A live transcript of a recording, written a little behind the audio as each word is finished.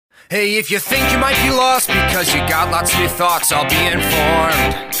Hey, if you think you might be lost because you got lots of new thoughts, I'll be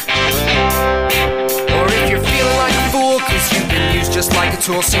informed. Or if you're feeling like a fool because you've been used just like a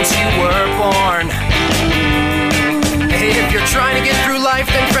tool since you were born. Hey, if you're trying to get through life,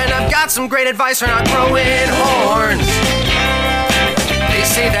 then friend, I've got some great advice for not growing horns. They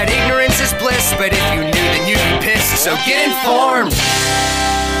say that ignorance is bliss, but if you knew, then you'd be pissed, so get informed.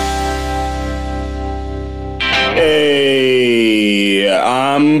 Hey,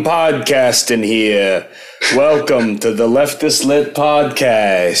 I'm podcasting here. Welcome to the Leftist Lit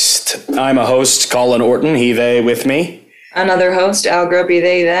Podcast. I'm a host, Colin Orton, he, they, with me. Another host, Al Gropey,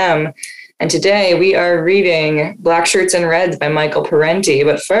 they, them. And today we are reading Black Shirts and Reds by Michael Parenti.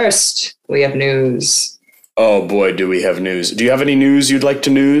 But first, we have news. Oh boy, do we have news. Do you have any news you'd like to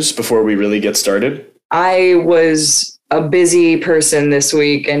news before we really get started? I was a busy person this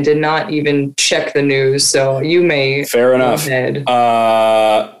week and did not even check the news, so you may. Fair enough. Go ahead.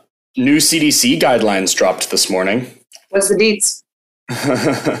 New CDC guidelines dropped this morning. What's the deets?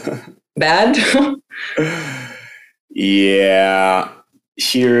 Bad? Yeah.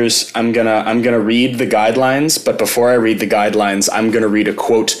 I'm gonna read the guidelines, but before I read the guidelines, I'm gonna read a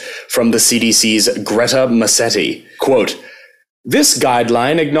quote from the CDC's Greta Massetti. Quote, "This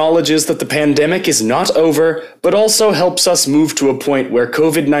guideline acknowledges that the pandemic is not over, but also helps us move to a point where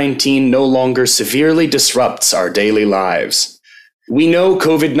COVID-19 no longer severely disrupts our daily lives. We know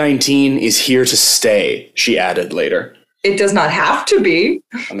COVID-19 is here to stay," she added later. It does not have to be.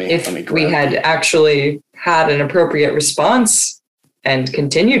 If we had actually had an appropriate response and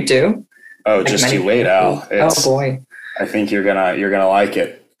continued to. Oh, just you wait, Al. Oh boy. I think you're gonna like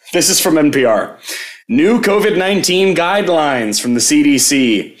it. This is from NPR. New COVID-19 guidelines from the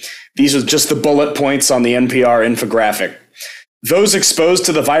CDC. These are just the bullet points on the NPR infographic. Those exposed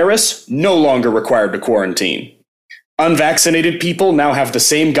to the virus no longer required to quarantine. Unvaccinated people now have the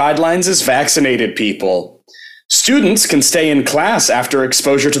same guidelines as vaccinated people. Students can stay in class after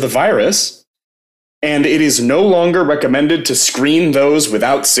exposure to the virus. And it is no longer recommended to screen those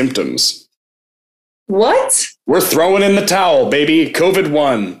without symptoms. What? We're throwing in the towel, baby. COVID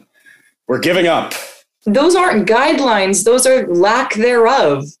won. We're giving up. Those aren't guidelines. Those are lack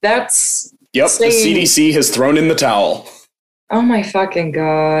thereof. That's Yep, the CDC has thrown in the towel. Oh my fucking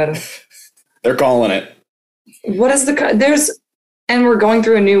God. They're calling it. What is and we're going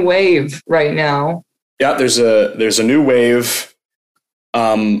through a new wave right now. Yeah, there's a new wave.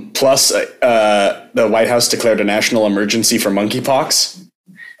 Plus, the White House declared a national emergency for monkeypox,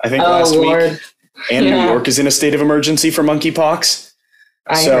 I think, last week. And New York is in a state of emergency for monkeypox.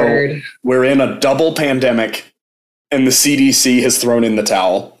 I heard. We're in a double pandemic, and the CDC has thrown in the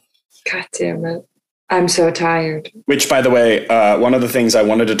towel. God damn it. I'm so tired. Which, by the way, one of the things I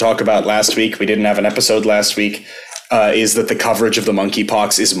wanted to talk about last week, we didn't have an episode last week, is that the coverage of the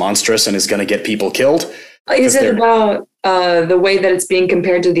monkeypox is monstrous and is going to get people killed. Is it about the way that it's being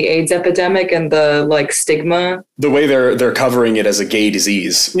compared to the AIDS epidemic and the stigma? The way they're covering it as a gay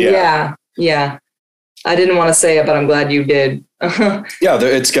disease. Yeah. I didn't want to say it, but I'm glad you did. Yeah,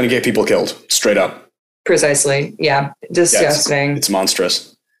 it's going to get people killed, straight up. Precisely. Yeah. Disgusting. Yeah, it's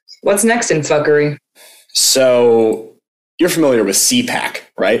monstrous. What's next in fuckery? So, you're familiar with CPAC,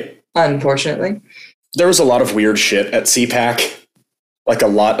 right? Unfortunately. There was a lot of weird shit at CPAC. Like a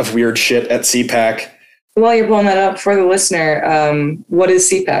lot of weird shit at CPAC. While you're pulling that up for the listener, what is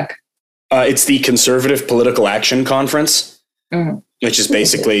CPAC? It's the Conservative Political Action Conference, which is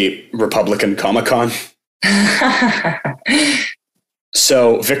basically Republican Comic-Con.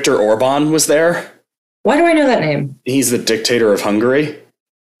 So Viktor Orban was there. Why do I know that name? He's the dictator of Hungary.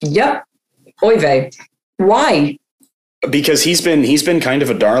 Yep. Oy vey. Why? Because he's been kind of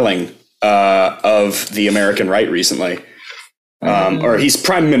a darling of the American right recently. Or he's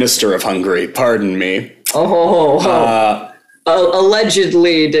prime minister of Hungary, pardon me.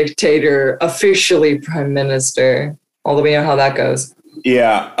 Allegedly dictator, officially prime minister. Although we know how that goes.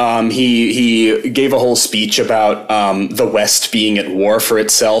 Yeah, he gave a whole speech about the West being at war for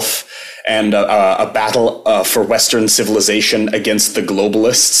itself and a battle for Western civilization against the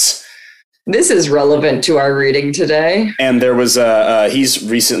globalists. This is relevant to our reading today. And there was he's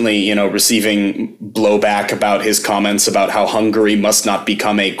recently, receiving blowback about his comments about how Hungary must not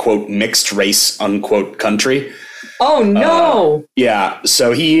become a, quote, mixed race, unquote, country. Oh, no. Yeah,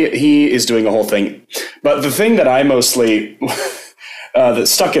 so he is doing a whole thing. But the thing that I mostly, that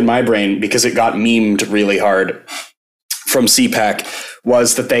stuck in my brain because it got memed really hard from CPAC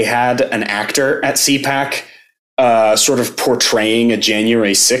was that they had an actor at CPAC sort of portraying a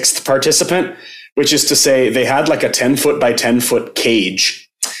January 6th participant, which is to say they had like a 10-foot by 10-foot cage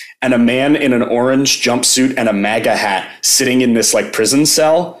and a man in an orange jumpsuit and a MAGA hat sitting in this like prison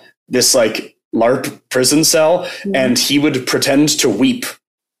cell this like LARP prison cell, and he would pretend to weep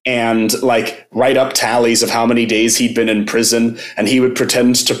and like write up tallies of how many days he'd been in prison, and he would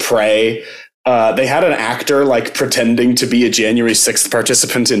pretend to pray. They had an actor like pretending to be a January 6th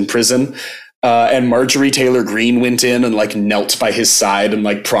participant in prison. And Marjorie Taylor Greene went in and like knelt by his side and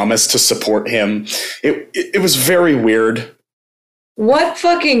like promised to support him. It was very weird. What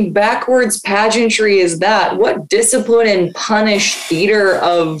fucking backwards pageantry is that? What discipline and punish theater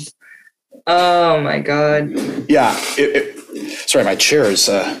of... Oh my God. Yeah. Sorry, my chair is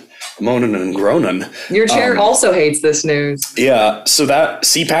moaning and groaning. Your chair also hates this news. Yeah. So that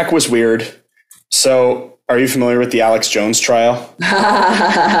CPAC was weird. So are you familiar with the Alex Jones trial?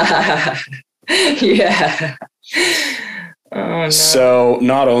 Yeah. Oh, no. So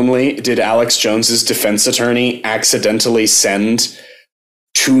not only did Alex Jones's defense attorney accidentally send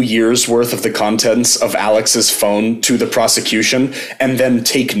 2 years worth of the contents of Alex's phone to the prosecution and then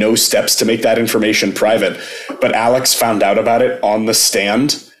take no steps to make that information private, but Alex found out about it on the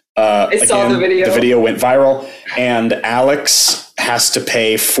stand. Saw the video. The video went viral, and Alex has to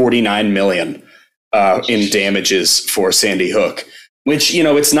pay $49 million in damages for Sandy Hook, which, you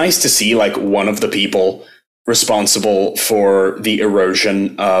know, it's nice to see like one of the people responsible for the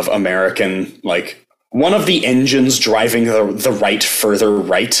erosion of American, like one of the engines driving the right further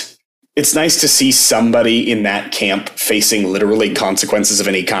right. It's nice to see somebody in that camp facing literally consequences of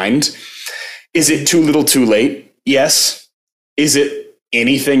any kind. Is it too little too late? Yes. Is it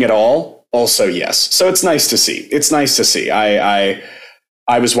anything at all? Also, yes. So it's nice to see. It's nice to see. I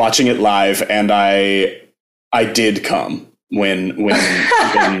was watching it live, and I did come when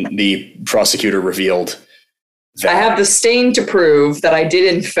the prosecutor revealed that. I have the stain to prove that I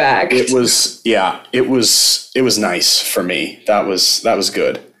did in fact. It was nice for me. That was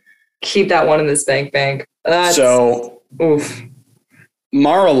good. Keep that one in the spank bank. So oof.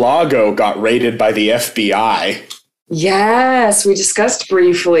 Mar-a-Lago got raided by the FBI. Yes, we discussed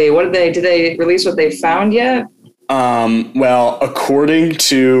briefly. Did they release what they found yet? Well, according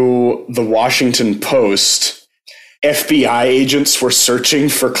to the Washington Post, FBI agents were searching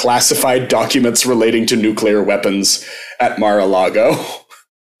for classified documents relating to nuclear weapons at Mar-a-Lago.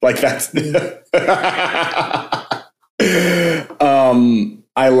 Like that's...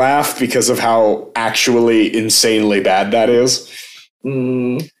 I laughed because of how actually insanely bad that is.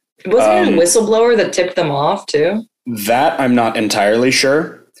 Wasn't it a whistleblower that tipped them off too? That I'm not entirely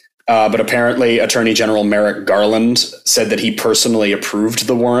sure. But apparently Attorney General Merrick Garland said that he personally approved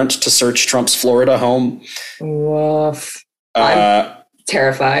the warrant to search Trump's Florida home. Woof. I'm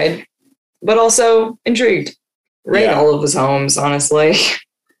terrified, but also intrigued. Raid all of his homes, honestly.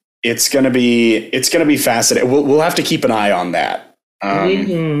 It's gonna be fascinating. We'll have to keep an eye on that.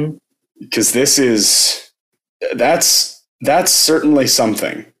 Because that's certainly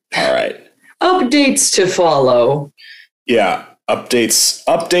something. All right. Updates to follow. Yeah.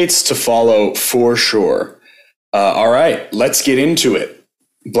 Updates to follow for sure. All right, let's get into it.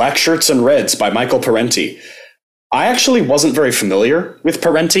 Black Shirts and Reds by Michael Parenti. I actually wasn't very familiar with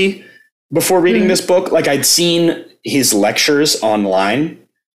Parenti before reading this book. Like, I'd seen his lectures online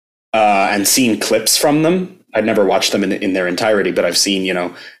and seen clips from them. I'd never watched them in their entirety, but I've seen,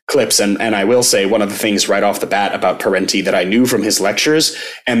 clips. And I will say one of the things right off the bat about Parenti that I knew from his lectures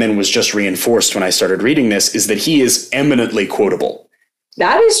and then was just reinforced when I started reading this is that he is eminently quotable.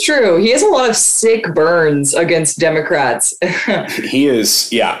 That is true. He has a lot of sick burns against Democrats. He is,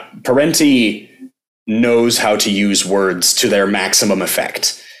 yeah. Parenti knows how to use words to their maximum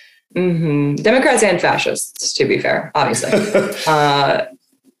effect. Democrats and fascists, to be fair, obviously.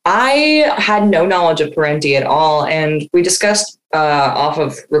 I had no knowledge of Parenti at all, and we discussed off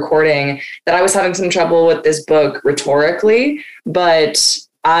of recording that I was having some trouble with this book rhetorically, but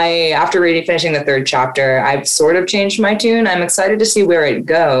after finishing the third chapter, I've sort of changed my tune. I'm excited to see where it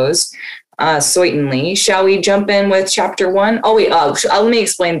goes. Certainly. Shall we jump in with chapter 1? Oh, wait, let me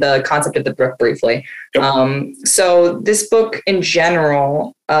explain the concept of the book briefly. Yep. So this book in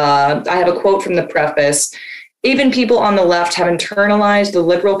general, I have a quote from the preface. Even people on the left have internalized the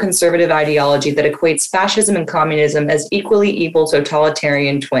liberal conservative ideology that equates fascism and communism as equally evil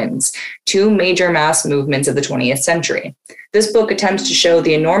totalitarian twins, two major mass movements of the 20th century. This book attempts to show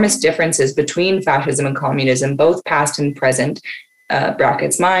the enormous differences between fascism and communism, both past and present,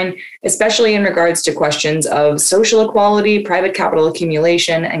 brackets mine, especially in regards to questions of social equality, private capital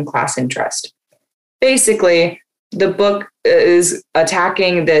accumulation, and class interest. Basically, the book is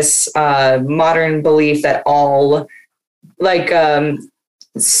attacking this modern belief that all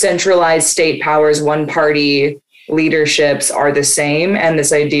centralized state powers, one-party leaderships are the same, and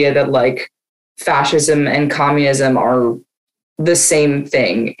this idea that fascism and communism are the same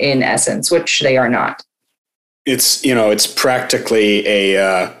thing in essence, which they are not. It's practically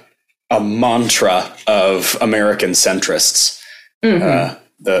a mantra of American centrists. Mm-hmm.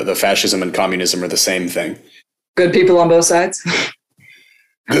 The fascism and communism are the same thing. Good people on both sides.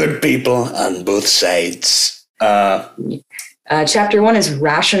 Good people on both sides. Chapter 1 is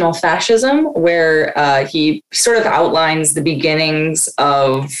Rational Fascism, where he sort of outlines the beginnings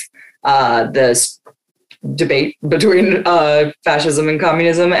of this debate between fascism and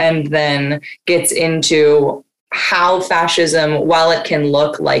communism, and then gets into how fascism, while it can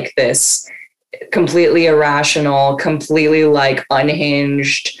look like this completely irrational, completely like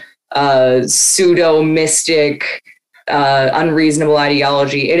unhinged, pseudo-mystic, unreasonable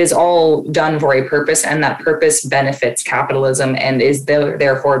ideology, it is all done for a purpose, and that purpose benefits capitalism and is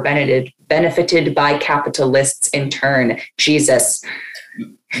therefore benefited by capitalists in turn. Jesus.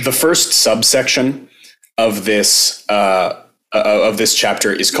 The first subsection of this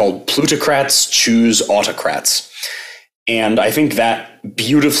chapter is called Plutocrats Choose Autocrats. And I think that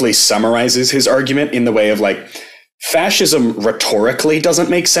beautifully summarizes his argument in the way of like, fascism rhetorically doesn't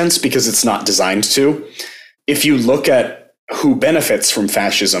make sense because it's not designed to. If you look at who benefits from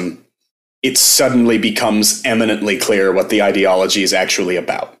fascism, it suddenly becomes eminently clear what the ideology is actually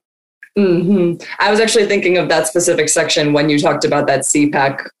about. Mm-hmm. I was actually thinking of that specific section when you talked about that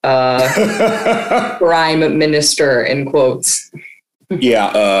CPAC prime minister, in quotes.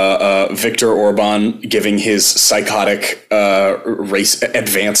 Yeah, Viktor Orban giving his psychotic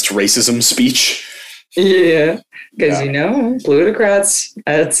advanced racism speech. Yeah, because plutocrats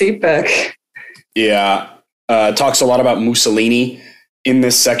at CPAC. Yeah, talks a lot about Mussolini in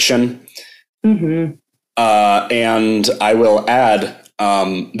this section. Mm-hmm. And I will add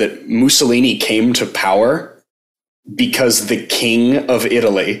that Mussolini came to power because the king of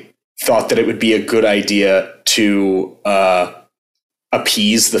Italy thought that it would be a good idea to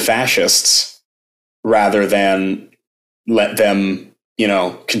appease the fascists rather than let them,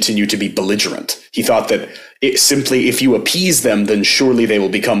 continue to be belligerent. He thought that if you appease them, then surely they will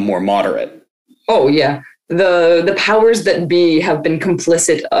become more moderate. Oh, yeah. The powers that be have been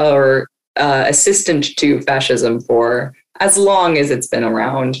complicit or assistant to fascism for as long as it's been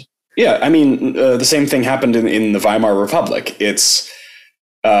around. Yeah, I mean, the same thing happened in the Weimar Republic.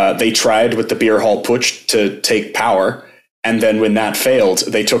 They tried with the beer hall putsch to take power, and then when that failed,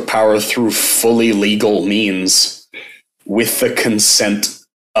 they took power through fully legal means with the consent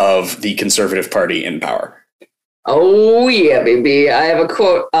of the Conservative Party in power. Oh, yeah, baby. I have a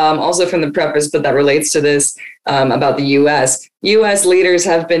quote also from the preface, but that relates to this about the U.S. U.S. leaders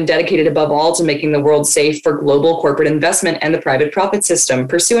have been dedicated above all to making the world safe for global corporate investment and the private profit system.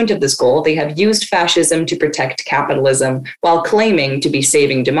 Pursuant of this goal, they have used fascism to protect capitalism while claiming to be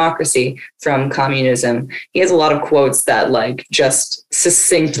saving democracy from communism. He has a lot of quotes that just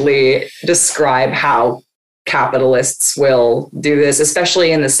succinctly describe how capitalists will do this,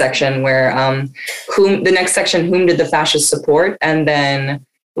 especially in the section where whom did the fascists support, and then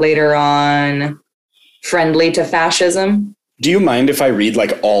later on friendly to fascism. Do you mind if I read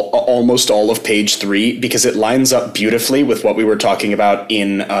almost all of page 3, because it lines up beautifully with what we were talking about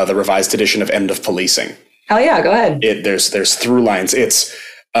in the revised edition of End of Policing? Hell yeah, go ahead. There's through lines. It's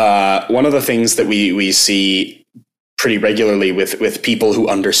one of the things that we see pretty regularly with people who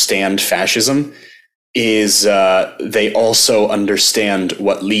understand fascism is they also understand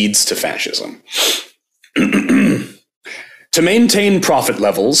what leads to fascism. To maintain profit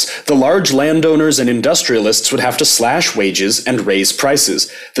levels, the large landowners and industrialists would have to slash wages and raise prices.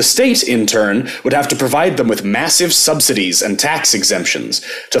 The state, in turn, would have to provide them with massive subsidies and tax exemptions.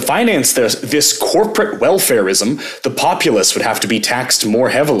 To finance this corporate welfarism, the populace would have to be taxed more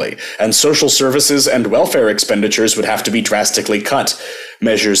heavily, and social services and welfare expenditures would have to be drastically cut.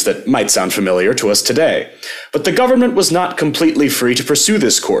 Measures that might sound familiar to us today. But the government was not completely free to pursue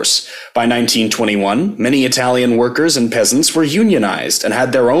this course. By 1921, many Italian workers and peasants were unionized and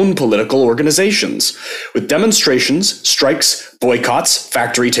had their own political organizations. With demonstrations, strikes, boycotts,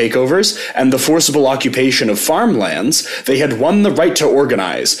 factory takeovers, and the forcible occupation of farmlands, they had won the right to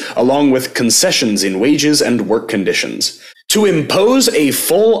organize, along with concessions in wages and work conditions. To impose a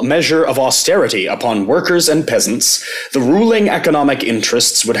full measure of austerity upon workers and peasants, the ruling economic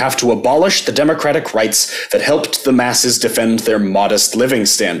interests would have to abolish the democratic rights that helped the masses defend their modest living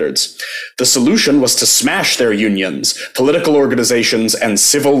standards. The solution was to smash their unions, political organizations, and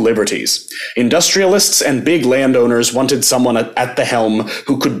civil liberties. Industrialists and big landowners wanted someone at the helm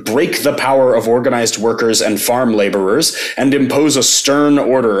who could break the power of organized workers and farm laborers and impose a stern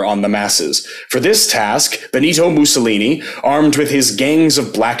order on the masses. For this task, Benito Mussolini, armed with his gangs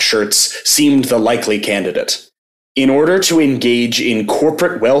of black shirts, seemed the likely candidate. In order to engage in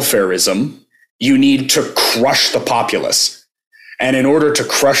corporate welfarism, you need to crush the populace. And in order to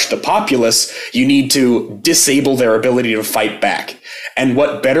crush the populace, you need to disable their ability to fight back. And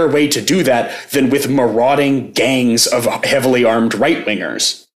what better way to do that than with marauding gangs of heavily armed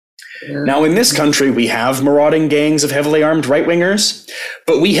right-wingers? Now, in this country, we have marauding gangs of heavily armed right-wingers,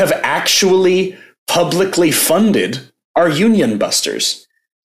 but we have actually publicly funded our union busters.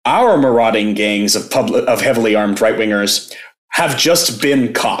 Our marauding gangs of heavily armed right-wingers have just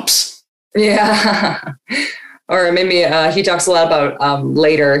been cops. Yeah. Or maybe he talks a lot about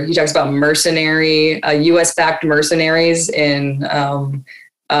later. He talks about mercenary, U.S.-backed mercenaries in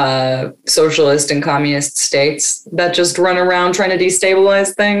socialist and communist states that just run around trying to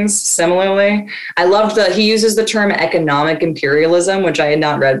destabilize things. Similarly, I loved that he uses the term economic imperialism, which I had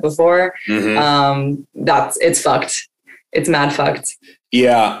not read before. It's fucked. It's mad fucked.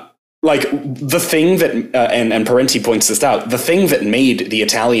 Yeah. Like the thing that, and Parenti points this out, the thing that made the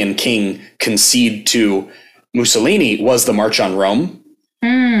Italian king concede to Mussolini was the March on Rome,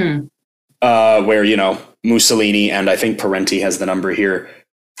 where, you know, Mussolini, and I think Parenti has the number here.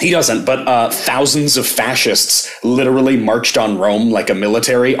 He doesn't, but thousands of fascists literally marched on Rome like a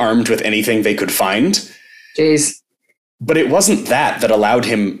military armed with anything they could find. Jeez. But it wasn't that allowed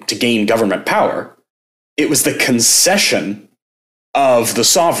him to gain government power. It was the concession of the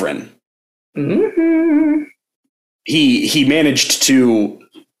sovereign. Mm-hmm. He managed to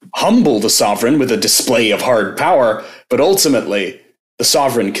humble the sovereign with a display of hard power, but ultimately the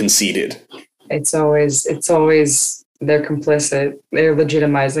sovereign conceded. It's always they're complicit. They're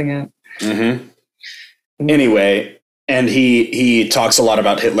legitimizing it. Mm-hmm. Anyway, and he talks a lot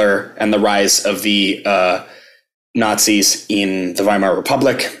about Hitler and the rise of the Nazis in the Weimar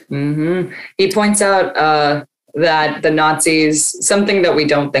Republic. Mm-hmm. He points out that the Nazis, something that we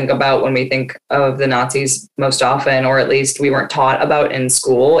don't think about when we think of the Nazis most often, or at least we weren't taught about in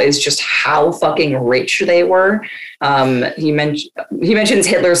school, is just how fucking rich they were. He mentions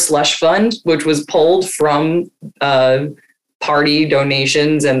Hitler's slush fund, which was pulled from party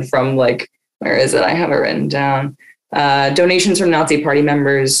donations and from, like, where is it? I have it written down. Donations from Nazi party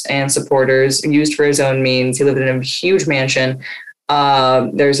members and supporters used for his own means. He lived in a huge mansion.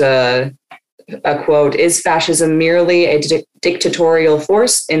 There's a quote, "Is fascism merely a dictatorial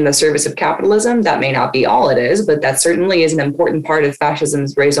force in the service of capitalism? That may not be all it is, but that certainly is an important part of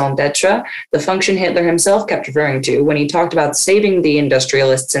fascism's raison d'etre, the function Hitler himself kept referring to when he talked about saving the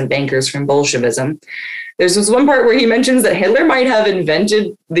industrialists and bankers from Bolshevism." There's this one part where he mentions that Hitler might have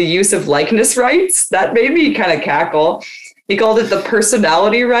invented the use of likeness rights. That made me kind of cackle. He called it the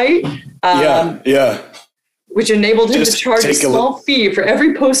personality right. Yeah. Which enabled him to charge a small fee for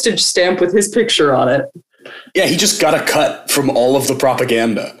every postage stamp with his picture on it. Yeah, he just got a cut from all of the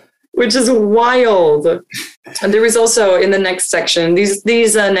propaganda. Which is wild. And there was also in the next section, these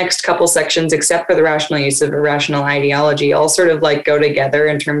next couple sections, except for the rational use of irrational ideology, all sort of like go together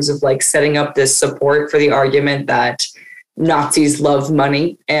in terms of like setting up this support for the argument that Nazis love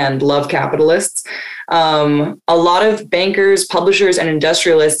money and love capitalists. A lot of bankers, publishers, and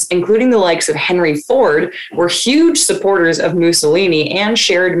industrialists, including the likes of Henry Ford, were huge supporters of Mussolini and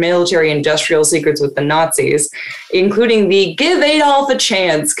shared military-industrial secrets with the Nazis, including the Give Adolf a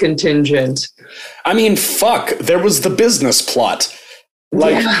Chance contingent. I mean, fuck, there was the business plot.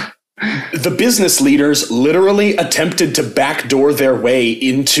 Like, the business leaders literally attempted to backdoor their way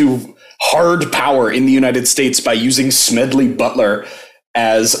into hard power in the United States by using Smedley Butler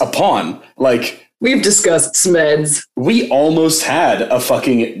as a pawn. Like, we've discussed Smeds. We almost had a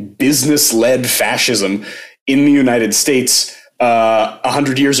fucking business-led fascism in the United States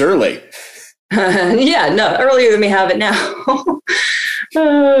 100 years early. Earlier than we have it now.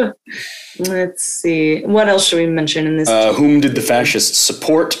 Let's see. What else should we mention in this? Whom did the fascists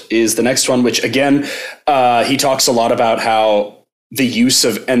support is the next one, which again, he talks a lot about how the use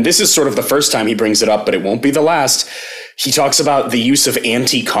of, and this is sort of the first time he brings it up, but it won't be the last. He talks about the use of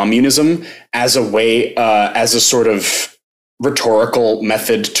anti-communism as a way, as a sort of rhetorical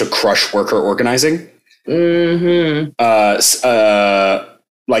method to crush worker organizing. Mm-hmm.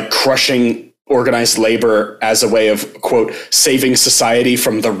 Like crushing organized labor as a way of, quote, saving society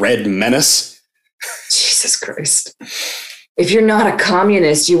from the Red Menace. Jesus Christ. If you're not a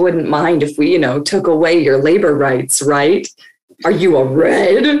communist, you wouldn't mind if we, took away your labor rights, right? Are you a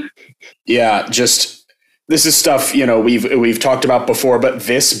red? Yeah, this is stuff, we've talked about before, but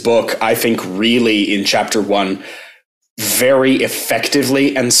this book, I think really in chapter 1, very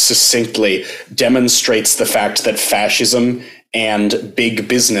effectively and succinctly demonstrates the fact that fascism and big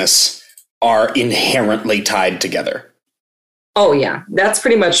business are inherently tied together. Oh yeah, that's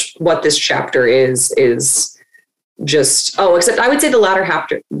pretty much what this chapter is just, except I would say the latter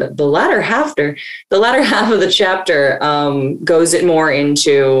half of the chapter goes it more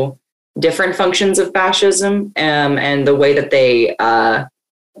into different functions of fascism and the way that they,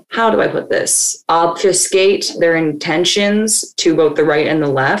 how do I put this? Obfuscate their intentions to both the right and the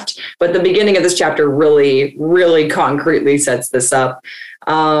left. But the beginning of this chapter really, really concretely sets this up.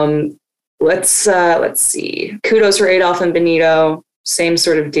 Let's see. Kudos for Adolf and Benito. Same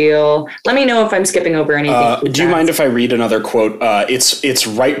sort of deal. Let me know if I'm skipping over anything. Do you mind if I read another quote? It's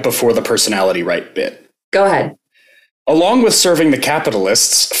right before the personality right bit. Go ahead. Along with serving the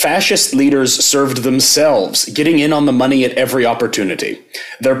capitalists, fascist leaders served themselves, getting in on the money at every opportunity.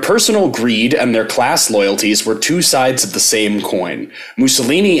 Their personal greed and their class loyalties were two sides of the same coin.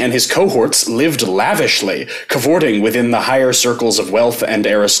 Mussolini and his cohorts lived lavishly, cavorting within the higher circles of wealth and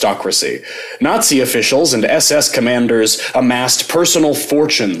aristocracy. Nazi officials and SS commanders amassed personal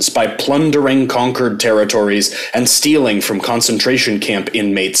fortunes by plundering conquered territories and stealing from concentration camp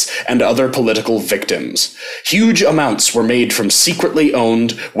inmates and other political victims. Huge amounts were made from secretly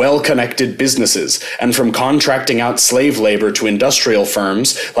owned, well-connected businesses and from contracting out slave labor to industrial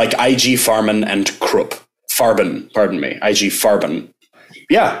firms like IG Farben and Krupp. IG Farben.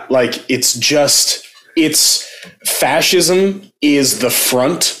 Yeah, like it's fascism is the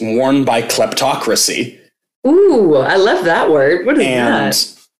front worn by kleptocracy. Ooh, I love that word. What is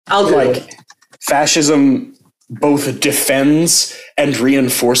that? I'll do it. Fascism both defends and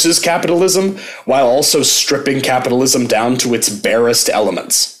reinforces capitalism while also stripping capitalism down to its barest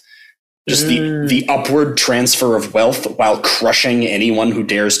elements. Just the upward transfer of wealth while crushing anyone who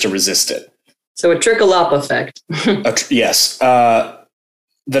dares to resist it. So a trickle-up effect. Yes. The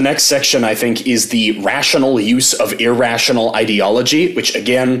next section, I think, is the rational use of irrational ideology, which,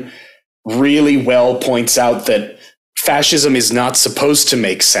 again, really well points out that fascism is not supposed to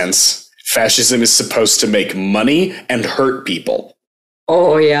make sense. Fascism is supposed to make money and hurt people.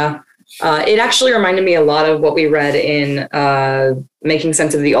 Oh, yeah. It actually reminded me a lot of what we read in Making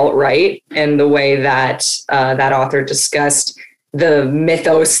Sense of the Alt-Right and the way that that author discussed the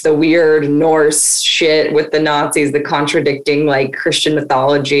mythos, the weird Norse shit with the Nazis, the contradicting like Christian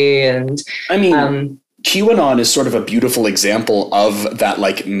mythology. And I mean, QAnon is sort of a beautiful example of that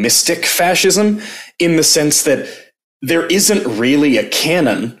like mystic fascism in the sense that there isn't really a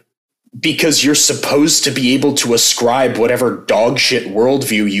canon because you're supposed to be able to ascribe whatever dogshit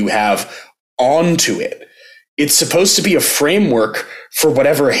worldview you have onto it. It's supposed to be a framework for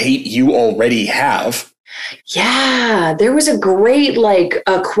whatever hate you already have. Yeah, there was a great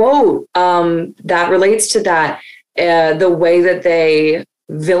a quote that relates to that. The way that they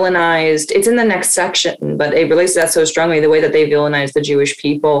villainized, it's in the next section, but it relates to that so strongly. The way that they villainized the Jewish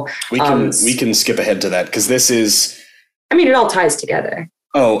people. We can skip ahead to that because this is. I mean, it all ties together.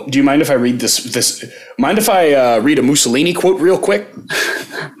 Oh, do you mind if I read this? Mind if I read a Mussolini quote real quick?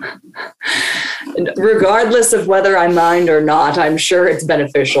 Regardless of whether I mind or not, I'm sure it's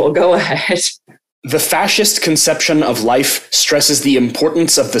beneficial. Go ahead. The fascist conception of life stresses the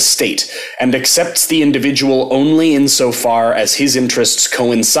importance of the state and accepts the individual only insofar as his interests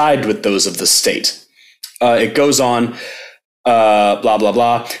coincide with those of the state. It goes on, blah, blah,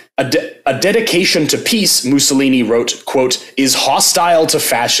 blah. A dedication to peace, Mussolini wrote, quote, is hostile to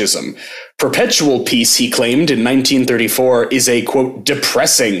fascism. Perpetual peace, he claimed in 1934, is a, quote,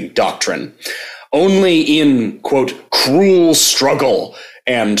 depressing doctrine. Only in, quote, cruel struggle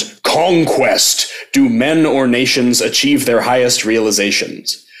and conquest do men or nations achieve their highest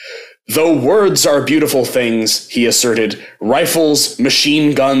realizations. Though words are beautiful things, he asserted, rifles,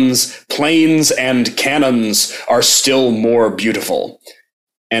 machine guns, planes, and cannons are still more beautiful.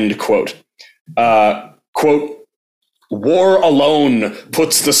 End quote. Quote, war alone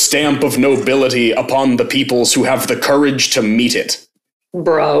puts the stamp of nobility upon the peoples who have the courage to meet it.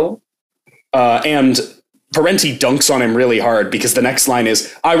 Bro. And Parenti dunks on him really hard because the next line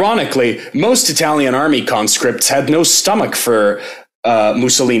is, ironically, most Italian army conscripts had no stomach for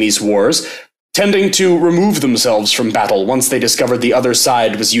Mussolini's wars, tending to remove themselves from battle once they discovered the other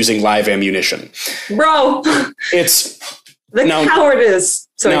side was using live ammunition. Bro! It's... The cowardice.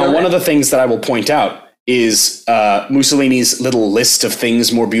 Now, one of the things that I will point out is Mussolini's little list of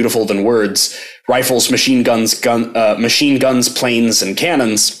things more beautiful than words, rifles, machine guns, planes, and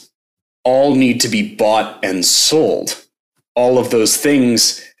cannons, all need to be bought and sold. All of those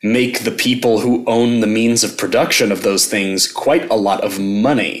things make the people who own the means of production of those things quite a lot of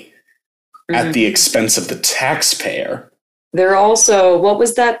money at the expense of the taxpayer. They're also, what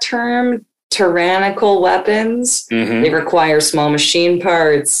was that term? Tyrannical weapons. They require small machine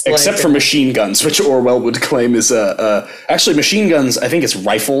parts. Except for machine guns, which Orwell would claim is actually machine guns, I think it's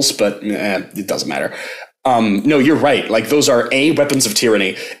rifles, but it doesn't matter. No, you're right. Like those are A, weapons of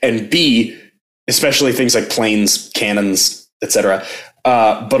tyranny, and B, especially things like planes, cannons, etc.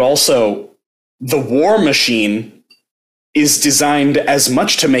 But also the war machine is designed as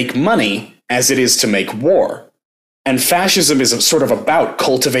much to make money as it is to make war. And fascism is sort of about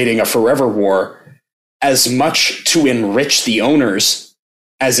cultivating a forever war as much to enrich the owners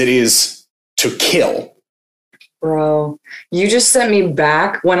as it is to kill. Bro, you just sent me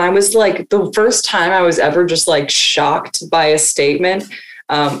back when I was like, the first time I was ever just like shocked by a statement.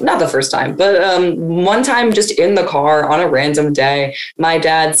 Not the first time, but one time just in the car on a random day, my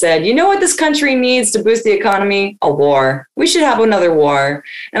dad said, you know what this country needs to boost the economy? A war. We should have another war.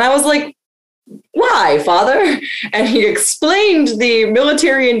 And I was like, why, father? And he explained the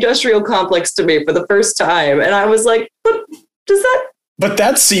military industrial complex to me for the first time. And I was like, But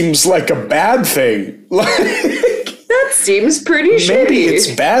that seems like a bad thing. That seems pretty shitty. Maybe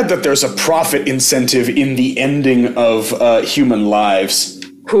it's bad that there's a profit incentive in the ending of human lives.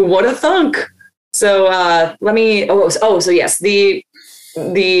 Who would have thunk? So so yes, the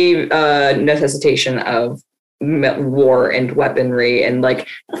necessitation of war and weaponry and like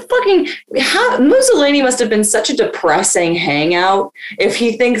Mussolini must have been such a depressing hangout if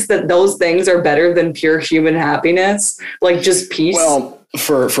he thinks that those things are better than pure human happiness, like just peace. Well,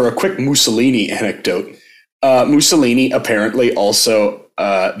 for a quick Mussolini anecdote, Mussolini apparently also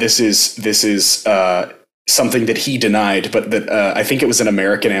this is something that he denied, but that I think it was an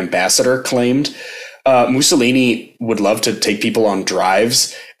American ambassador claimed. Mussolini would love to take people on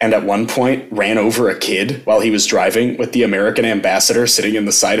drives, and at one point ran over a kid while he was driving with the American ambassador sitting in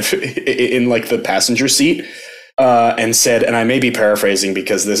the side of in like the passenger seat, and said, and I may be paraphrasing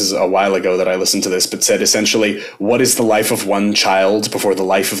because this is a while ago that I listened to this, but said essentially, what is the life of one child before the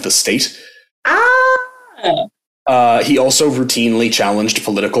life of the state? He also routinely challenged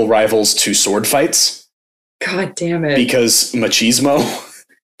political rivals to sword fights. God damn it. Because machismo.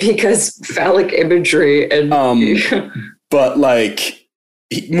 Because phallic imagery and but like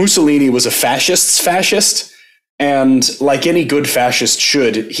Mussolini was a fascist's fascist, and like any good fascist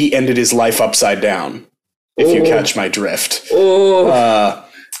should, he ended his life upside down. If you catch my drift.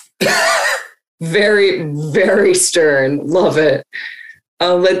 Very, very stern. Love it.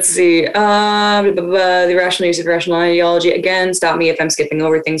 Let's see. The rational use of rational ideology. Again, stop me if I'm skipping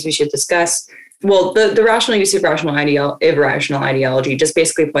over things we should discuss. Well, the rational use of irrational ideology just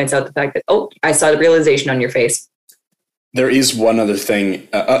basically points out the fact that, I saw the realization on your face. There is one other thing.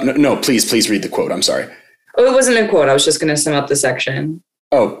 No, please read the quote. I'm sorry. Oh, it wasn't a quote. I was just going to sum up the section.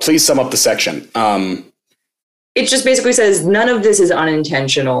 Oh, please sum up the section. It just basically says none of this is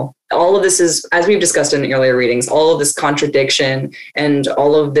unintentional. All of this is, as we've discussed in the earlier readings, all of this contradiction and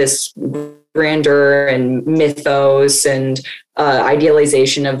all of this grandeur and mythos and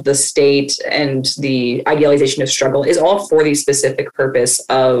idealization of the state and the idealization of struggle is all for a specific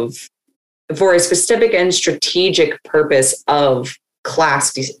and strategic purpose of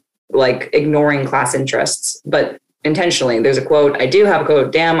class, like ignoring class interests, but intentionally. There's a quote. I do have a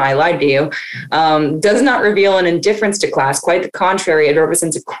quote. Damn, I lied to you. Does not reveal an indifference to class. Quite the contrary. It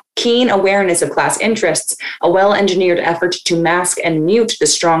represents a keen awareness of class interests, a well-engineered effort to mask and mute the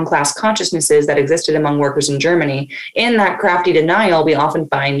strong class consciousnesses that existed among workers in Germany. In that crafty denial, we often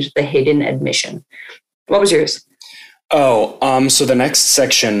find the hidden admission. What was yours? So the next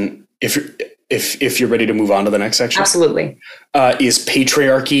section, if you're ready to move on to the next section. Absolutely. Is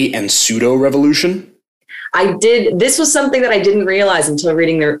patriarchy and pseudo-revolution. I did. This was something that I didn't realize until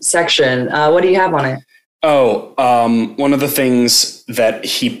reading the section. What do you have on it? One of the things that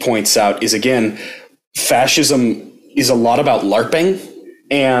he points out is, again, fascism is a lot about LARPing,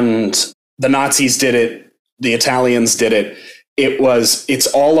 and the Nazis did it. The Italians did it. It's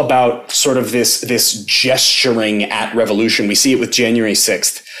all about sort of this gesturing at revolution. We see it with January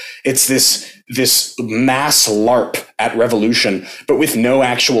 6th. It's this mass LARP at revolution, but with no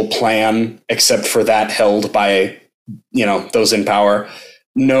actual plan except for that held by, those in power.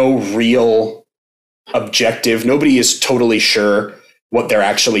 No real objective. Nobody is totally sure what they're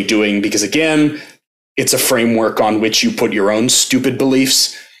actually doing because, again, it's a framework on which you put your own stupid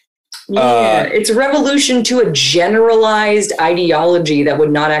beliefs. Yeah, it's a revolution to a generalized ideology that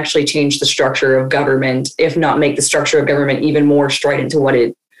would not actually change the structure of government, if not make the structure of government even more strident to what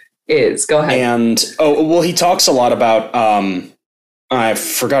it is. Go ahead. And he talks a lot about I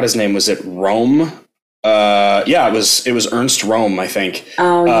forgot his name. Was it Röhm? It was Ernst Röhm, I think.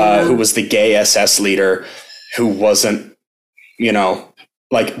 Who was the gay SS leader who wasn't,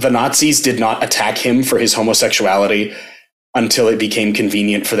 like the Nazis did not attack him for his homosexuality until it became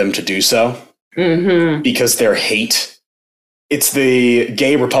convenient for them to do so. Mm-hmm. Because their hate. It's the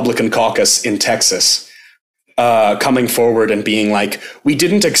gay Republican caucus in Texas coming forward and being like, we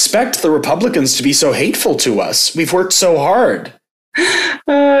didn't expect the Republicans to be so hateful to us. We've worked so hard.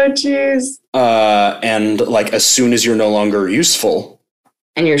 Oh, jeez. And like, as soon as you're no longer useful.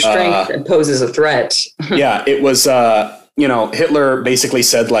 And your strength poses a threat. Yeah, it was, Hitler basically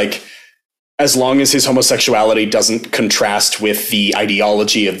said, like, as long as his homosexuality doesn't contrast with the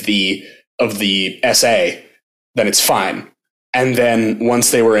ideology of the SA, then it's fine. And then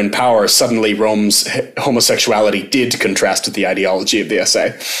once they were in power, suddenly Rome's homosexuality did contrast with the ideology of the SA.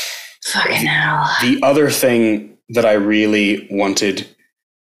 Fucking hell. The other thing that I really wanted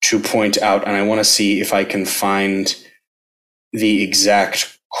to point out, and I want to see if I can find the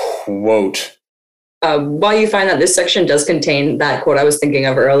exact quote. While you find that, this section does contain that quote I was thinking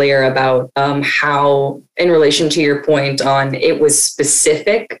of earlier about how, in relation to your point on it was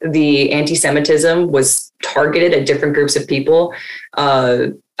specific, the anti-Semitism was targeted at different groups of people.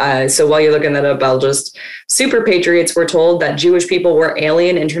 So while you're looking that up, I'll just, super patriots were told that Jewish people were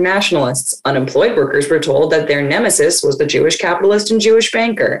alien internationalists. Unemployed workers were told that their nemesis was the Jewish capitalist and Jewish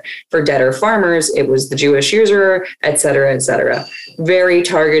banker. For debtor farmers, it was the Jewish usurer, et cetera, et cetera. Very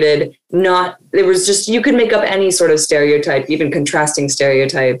targeted. There was just, you could make up any sort of stereotype, even contrasting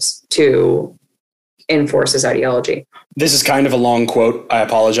stereotypes to enforce this ideology. This is kind of a long quote. I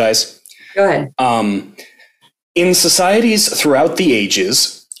apologize. Go ahead. In societies throughout the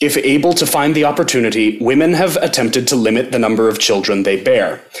ages, if able to find the opportunity, women have attempted to limit the number of children they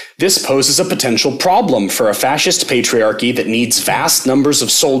bear. This poses a potential problem for a fascist patriarchy that needs vast numbers of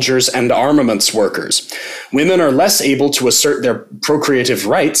soldiers and armaments workers. Women are less able to assert their procreative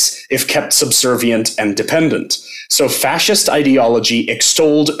rights if kept subservient and dependent. So fascist ideology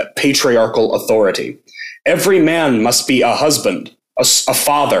extolled patriarchal authority. Every man must be a husband, a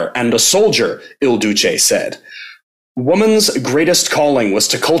father, and a soldier, Il Duce said. Woman's greatest calling was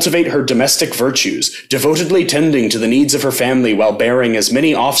to cultivate her domestic virtues, devotedly tending to the needs of her family while bearing as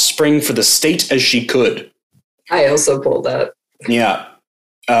many offspring for the state as she could. I also pulled that. Yeah.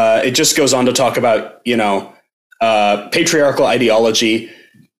 It just goes on to talk about, patriarchal ideology.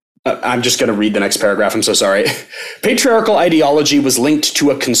 I'm just going to read the next paragraph. I'm so sorry. Patriarchal ideology was linked to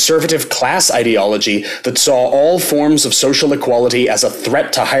a conservative class ideology that saw all forms of social equality as a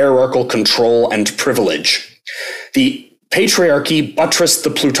threat to hierarchical control and privilege. The patriarchy buttressed the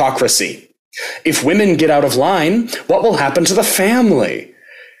plutocracy. If women get out of line, what will happen to the family?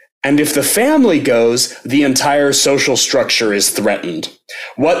 And if the family goes, the entire social structure is threatened.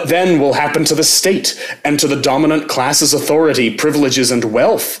 What then will happen to the state and to the dominant class's authority, privileges, and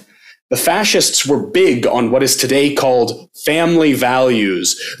wealth? The fascists were big on what is today called family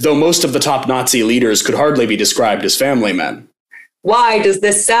values, though most of the top Nazi leaders could hardly be described as family men. Why does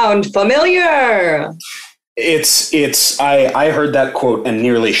this sound familiar? I heard that quote and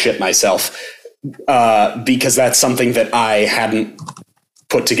nearly shit myself because that's something that I hadn't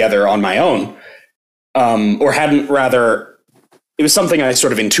put together on my own, it was something I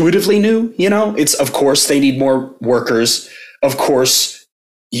sort of intuitively knew, it's, of course, they need more workers. Of course,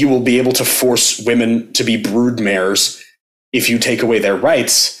 you will be able to force women to be broodmares if you take away their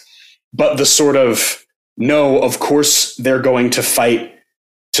rights. But the sort of, no, of course, they're going to fight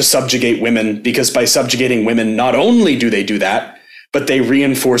to subjugate women, because by subjugating women, not only do they do that, but they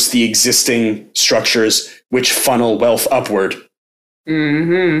reinforce the existing structures which funnel wealth upward.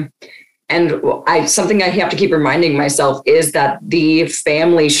 Mm-hmm. And something I have to keep reminding myself is that the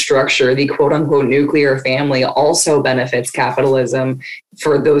family structure, the quote unquote nuclear family, also benefits capitalism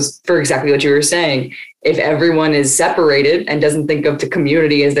for exactly what you were saying. If everyone is separated and doesn't think of the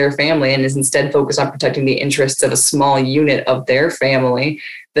community as their family and is instead focused on protecting the interests of a small unit of their family,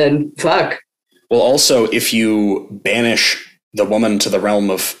 then fuck. Well, also, if you banish the woman to the realm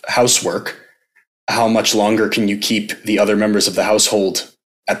of housework, how much longer can you keep the other members of the household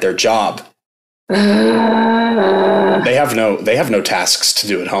at their job? They have no tasks to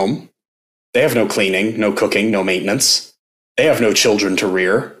do at home. They have no cleaning, no cooking, no maintenance. They have no children to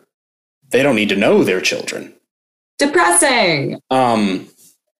rear. They don't need to know their children. Depressing.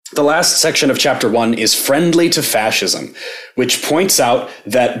 The last section of chapter 1 is friendly to fascism, which points out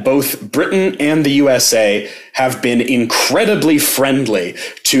that both Britain and the USA have been incredibly friendly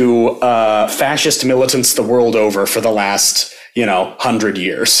to fascist militants the world over for the last, 100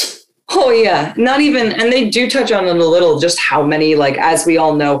 years. Oh, yeah. Not even, and they do touch on it a little, just how many, as we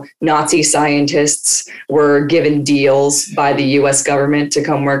all know, Nazi scientists were given deals by the US government to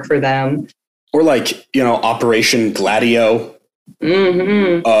come work for them. Or Operation Gladio.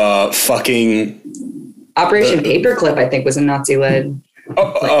 Mm-hmm. Fucking Operation Paperclip, I think, was a Nazi-led.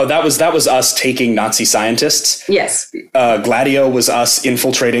 That was us taking Nazi scientists. Yes. Gladio was us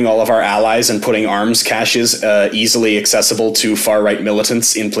infiltrating all of our allies and putting arms caches easily accessible to far-right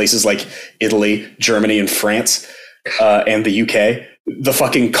militants in places like Italy, Germany, and France, and the UK. The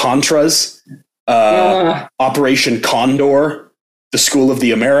fucking Contras, Operation Condor, the School of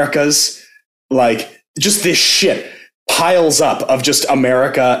the Americas, like just this shit piles up of just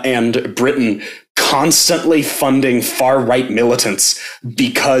America and Britain constantly funding far-right militants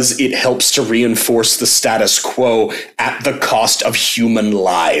because it helps to reinforce the status quo at the cost of human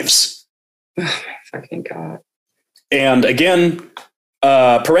lives. Oh my fucking God. And again,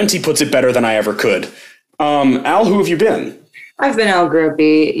 Parenti puts it better than I ever could. Al, who have you been? I've been Al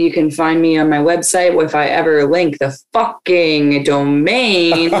Gropey. You can find me on my website if I ever link the fucking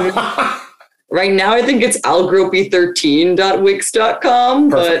domain. Right now, I think it's algropey13.wix.com.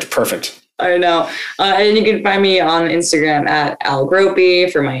 Perfect. I know. And you can find me on Instagram at Al Gropey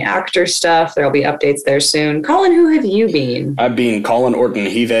for my actor stuff. There'll be updates there soon. Colin, who have you been? I've been Colin Orton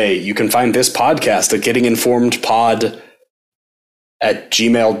Hive. You can find this podcast at gettinginformedpod at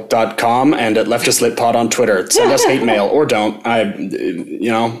gmail.com and at leftistlit.pod on Twitter. Send us hate mail or don't.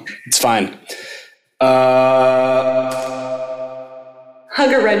 It's fine.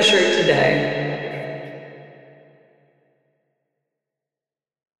 Hug a red shirt today.